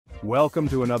Welcome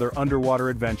to another underwater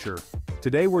adventure.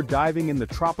 Today we're diving in the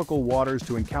tropical waters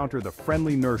to encounter the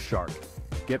friendly nurse shark.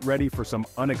 Get ready for some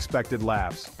unexpected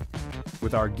laughs.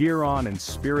 With our gear on and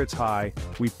spirits high,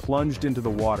 we plunged into the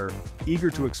water,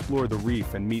 eager to explore the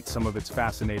reef and meet some of its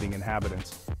fascinating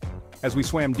inhabitants. As we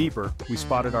swam deeper, we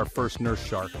spotted our first nurse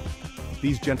shark.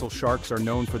 These gentle sharks are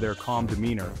known for their calm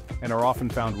demeanor and are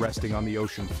often found resting on the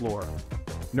ocean floor.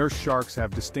 Nurse sharks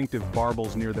have distinctive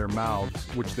barbels near their mouths,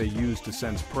 which they use to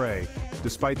sense prey.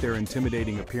 Despite their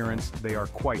intimidating appearance, they are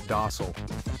quite docile.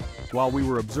 While we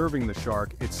were observing the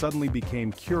shark, it suddenly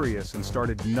became curious and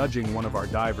started nudging one of our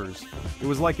divers. It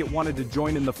was like it wanted to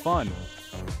join in the fun.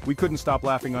 We couldn't stop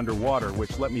laughing underwater,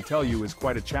 which, let me tell you, is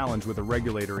quite a challenge with a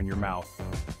regulator in your mouth.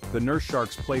 The nurse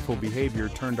shark's playful behavior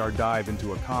turned our dive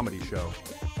into a comedy show.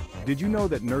 Did you know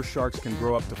that nurse sharks can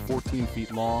grow up to 14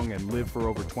 feet long and live for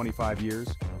over 25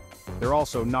 years? They're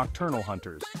also nocturnal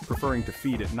hunters, preferring to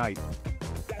feed at night.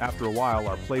 After a while,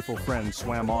 our playful friend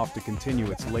swam off to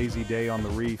continue its lazy day on the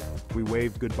reef. We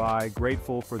waved goodbye,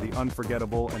 grateful for the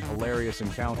unforgettable and hilarious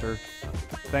encounter.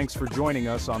 Thanks for joining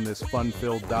us on this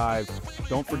fun-filled dive.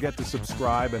 Don't forget to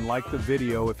subscribe and like the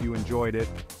video if you enjoyed it.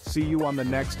 See you on the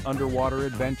next underwater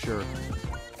adventure.